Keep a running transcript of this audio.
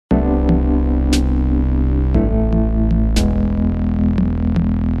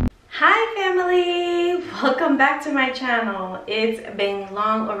Hi family, welcome back to my channel. It's been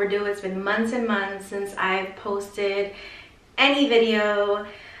long overdue. It's been months and months since I've posted any video.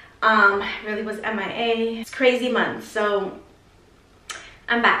 Really was MIA. It's crazy month, so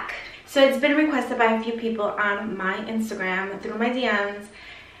I'm back. So it's been requested by a few people on my Instagram through my DMs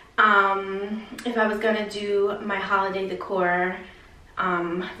if I was gonna do my holiday decor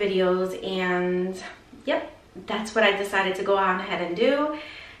videos, and yep, that's what I decided to go on ahead and do.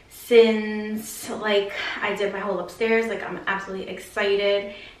 Since like I did my whole upstairs, like I'm absolutely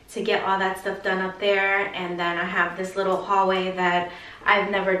excited to get all that stuff done up there. And then I have this little hallway that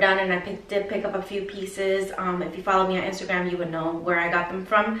I've never done, and I did pick up a few pieces. If you follow me on Instagram, you would know where I got them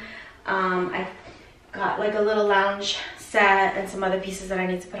from. I got like a little lounge set and some other pieces that I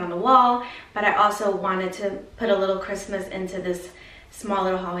need to put on the wall, but I also wanted to put a little Christmas into this small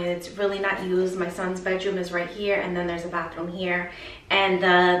little hallway that's really not used. My son's bedroom is right here, and then there's a bathroom here, and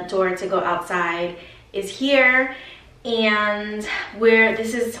the door to go outside is here. And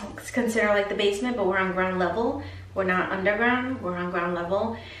this is considered like the basement, but we're on ground level. We're not underground, we're on ground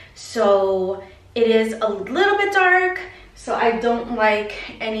level. So it is a little bit dark, so I don't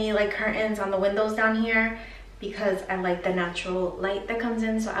like any like curtains on the windows down here because I like the natural light that comes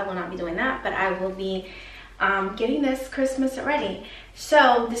in, so I will not be doing that, but I will be getting this Christmas ready.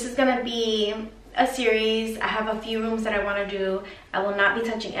 So this is gonna be a series. I have a few rooms that I want to do. I will not be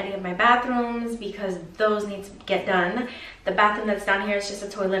touching any of my bathrooms because those need to get done. The bathroom that's down here is just a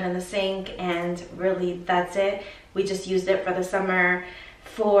toilet and a sink, and really that's it. We just used it for the summer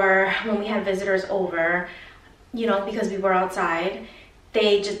for when we had visitors over, you know, because we were outside.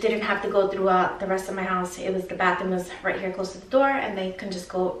 They just didn't have to go throughout the rest of my house. It was, the bathroom was right here close to the door, and they can just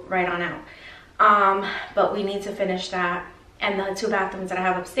go right on out. But we need to finish that. And the two bathrooms that I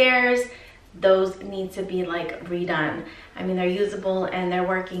have upstairs, those need to be like redone. I mean, they're usable and they're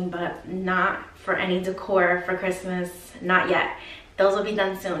working, but not for any decor for Christmas, not yet. Those will be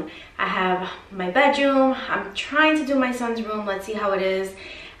done soon. I have my bedroom. I'm trying to do my son's room. Let's see how it is.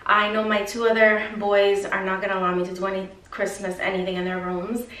 I know my two other boys are not gonna allow me to do any Christmas anything in their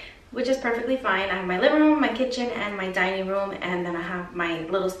rooms, which is perfectly fine. I have my living room, my kitchen, and my dining room, and then I have my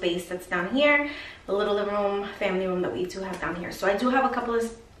little space that's down here, the little living room, family room that we two have down here. So I do have a couple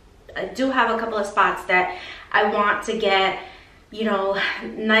of spots that I want to get, you know,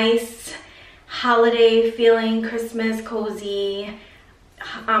 nice holiday feeling, Christmas cozy.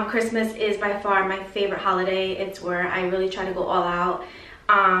 Christmas is by far my favorite holiday. It's where I really try to go all out.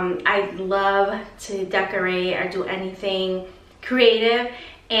 I love to decorate or do anything creative.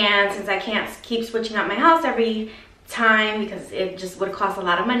 And since I can't keep switching out my house every time because it just would cost a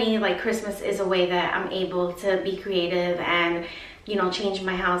lot of money, like Christmas is a way that I'm able to be creative and, you know, change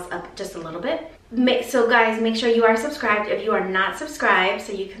my house up just a little bit. So guys, make sure you are subscribed if you are not subscribed,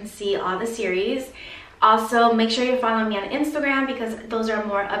 so you can see all the series. Also, make sure you're following me on Instagram because those are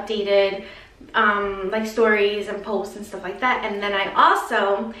more updated like stories and posts and stuff like that. And then I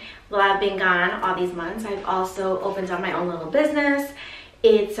also, while I've been gone all these months, I've also opened up my own little business.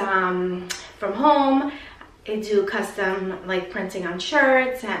 It's from home. I do custom like printing on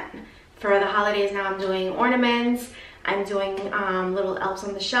shirts, and for the holidays now I'm doing ornaments. I'm doing little elves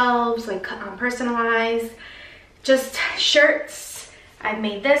on the shelves, like personalized, just shirts. I've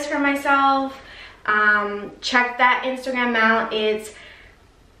made this for myself. Check that Instagram out.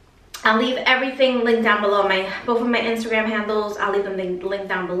 I'll leave everything linked down below. Both of my Instagram handles, I'll leave them linked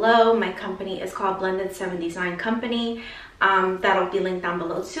down below. My company is called Blended 7 Design Company. That'll be linked down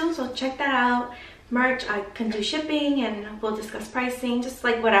below too, so check that out. Merch, I can do shipping and we'll discuss pricing, just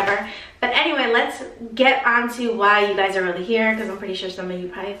like whatever. But anyway, let's get on to why you guys are really here, because I'm pretty sure some of you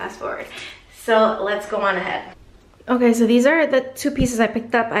probably fast forward. So let's go on ahead. Okay, so these are the two pieces I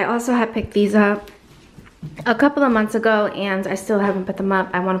picked up. I also had picked these up a couple of months ago, and I still haven't put them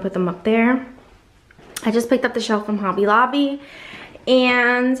up. I want to put them up there. I just picked up the shelf from Hobby Lobby,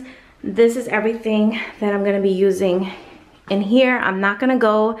 and this is everything that I'm going to be using in here. I'm not going to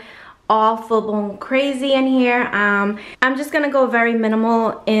go all full-blown crazy in here. I'm just going to go very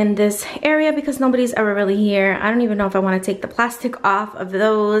minimal in this area because nobody's ever really here. I don't even know if I want to take the plastic off of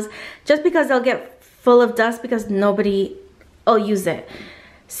those, just because they'll get full of dust because nobody will use it.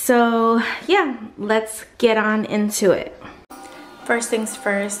 So yeah, let's get on into it. First things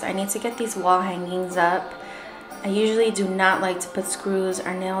first, I need to get these wall hangings up. I usually do not like to put screws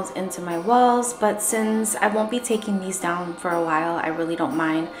or nails into my walls, but since I won't be taking these down for a while, I really don't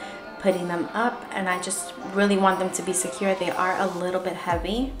mind putting them up, and I just really want them to be secure. They are a little bit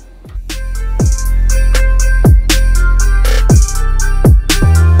heavy.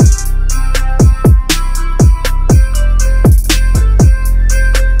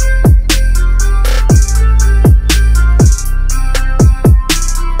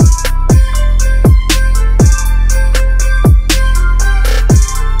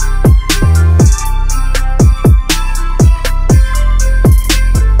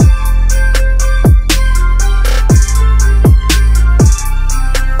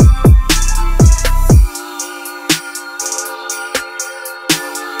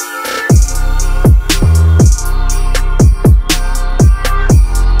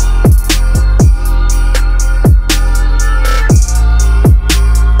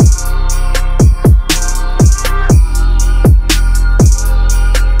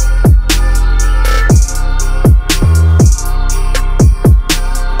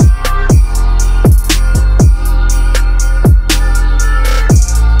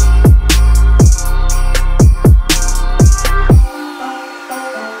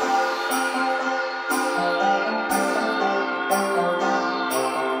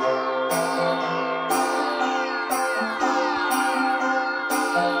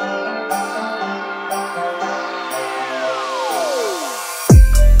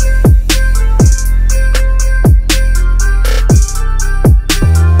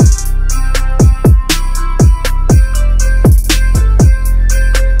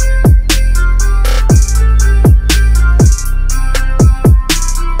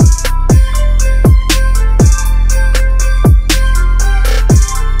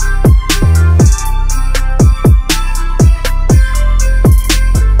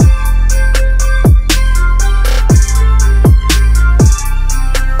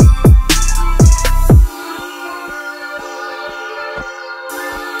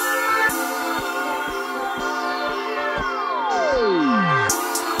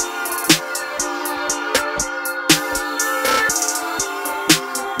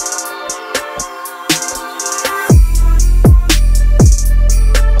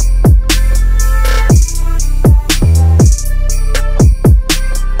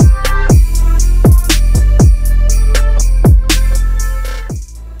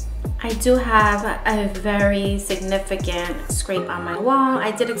 do have a very significant scrape on my wall. I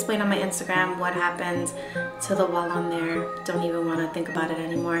did explain on my Instagram what happened to the wall on there. Don't even want to think about it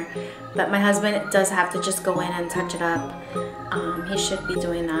anymore. But my husband does have to just go in and touch it up. He should be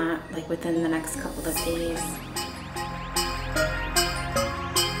doing that like within the next couple of days.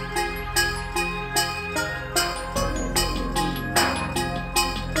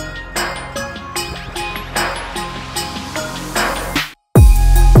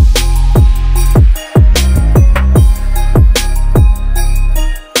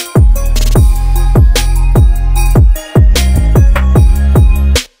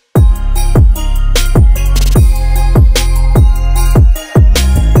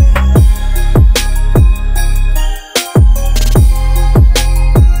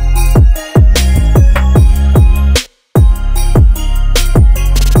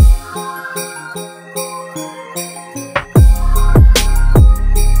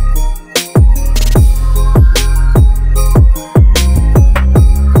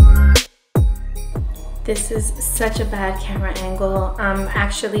 This is such a bad camera angle. I'm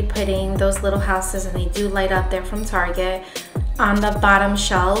actually putting those little houses, and they do light up, they're from Target, on the bottom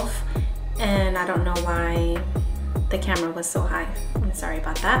shelf, and I don't know why the camera was so high. I'm sorry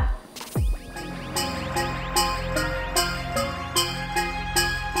about that.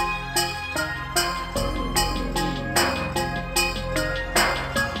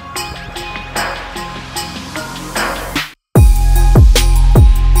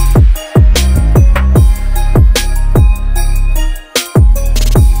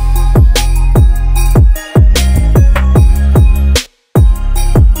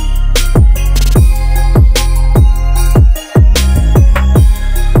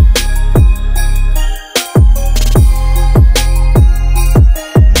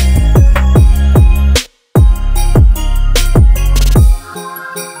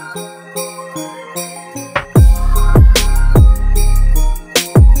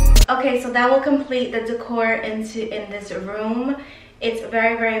 Okay, so that will complete the decor in this room. It's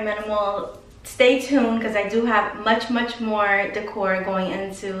very, very minimal. Stay tuned because I do have much more decor going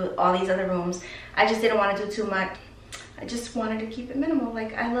into all these other rooms. I just didn't want to do too much. I just wanted to keep it minimal.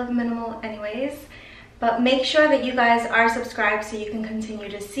 Like, I love minimal anyways. But make sure that you guys are subscribed so you can continue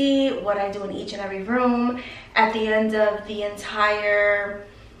to see what I do in each and every room. At the end of the entire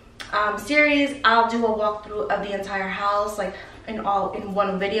series, I'll do a walkthrough of the entire house, like in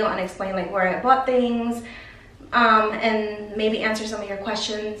one video, and explain like where I bought things, and maybe answer some of your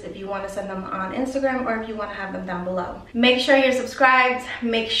questions if you want to send them on Instagram or if you want to have them down below. Make sure you're subscribed.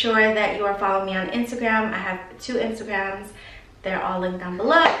 Make sure that you are following me on Instagram. I have 2 Instagrams. They're all linked down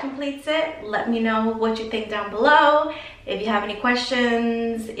below. That completes it. Let me know what you think down below. If you have any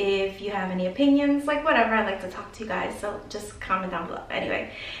questions, if you have any opinions, like whatever, I'd like to talk to you guys. So just comment down below.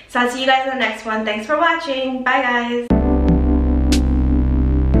 Anyway, so I'll see you guys in the next one. Thanks for watching. Bye guys.